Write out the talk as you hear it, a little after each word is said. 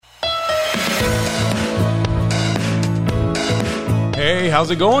how's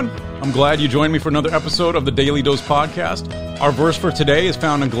it going? I'm glad you joined me for another episode of the Daily Dose Podcast. Our verse for today is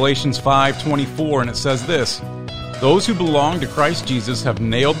found in Galatians 5:24, and it says this: "Those who belong to Christ Jesus have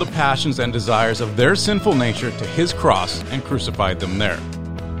nailed the passions and desires of their sinful nature to his cross and crucified them there."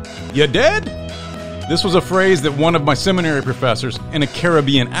 You dead? This was a phrase that one of my seminary professors, in a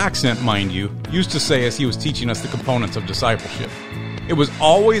Caribbean accent, mind you, used to say as he was teaching us the components of discipleship. It was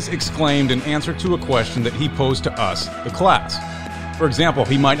always exclaimed in answer to a question that he posed to us, the class. For example,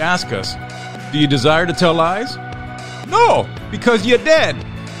 he might ask us, "Do you desire to tell lies?" "No, because you're dead."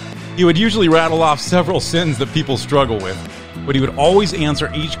 He would usually rattle off several sins that people struggle with, but he would always answer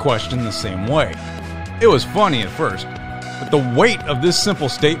each question the same way. It was funny at first, but the weight of this simple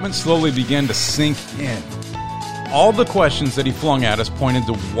statement slowly began to sink in. All the questions that he flung at us pointed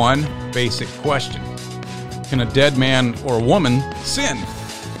to one basic question: can a dead man or woman sin?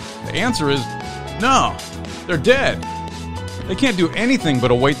 The answer is no, they're dead. They can't do anything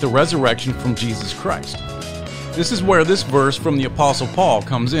but await the resurrection from Jesus Christ. This is where this verse from the Apostle Paul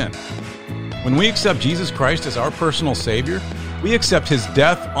comes in. When we accept Jesus Christ as our personal Savior, we accept his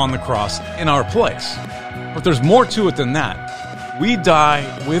death on the cross in our place. But there's more to it than that. We die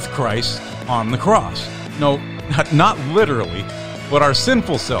with Christ on the cross. No, not literally, but our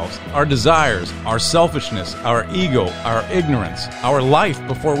sinful selves, our desires, our selfishness, our ego, our ignorance, our life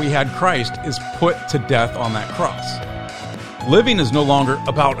before we had Christ is put to death on that cross. Living is no longer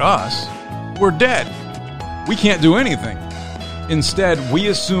about us. We're dead. We can't do anything. Instead, we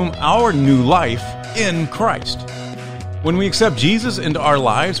assume our new life in Christ. When we accept Jesus into our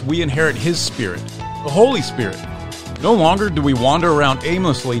lives, we inherit his Spirit, the Holy Spirit. No longer do we wander around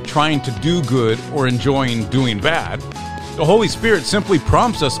aimlessly trying to do good or enjoying doing bad. The Holy Spirit simply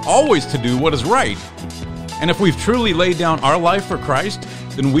prompts us always to do what is right. And if we've truly laid down our life for Christ,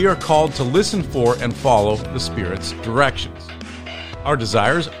 then we are called to listen for and follow the Spirit's directions. Our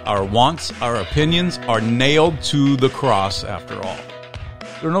desires, our wants, our opinions are nailed to the cross after all.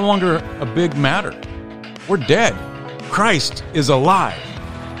 They're no longer a big matter. We're dead. Christ is alive.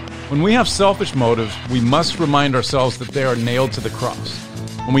 When we have selfish motives, we must remind ourselves that they are nailed to the cross.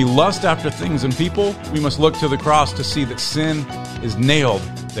 When we lust after things and people, we must look to the cross to see that sin is nailed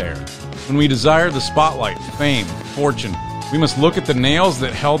there. When we desire the spotlight, fame, fortune, we must look at the nails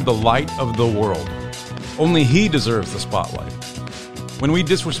that held the light of the world. Only he deserves the spotlight. When we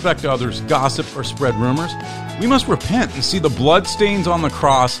disrespect others, gossip, or spread rumors, we must repent and see the bloodstains on the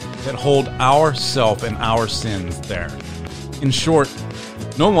cross that hold our self and our sins there. In short,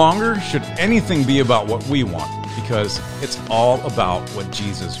 no longer should anything be about what we want, because it's all about what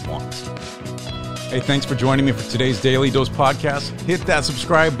Jesus wants. Hey, thanks for joining me for today's Daily Dose Podcast. Hit that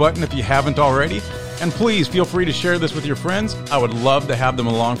subscribe button if you haven't already, and please feel free to share this with your friends. I would love to have them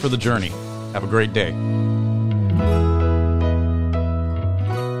along for the journey. Have a great day.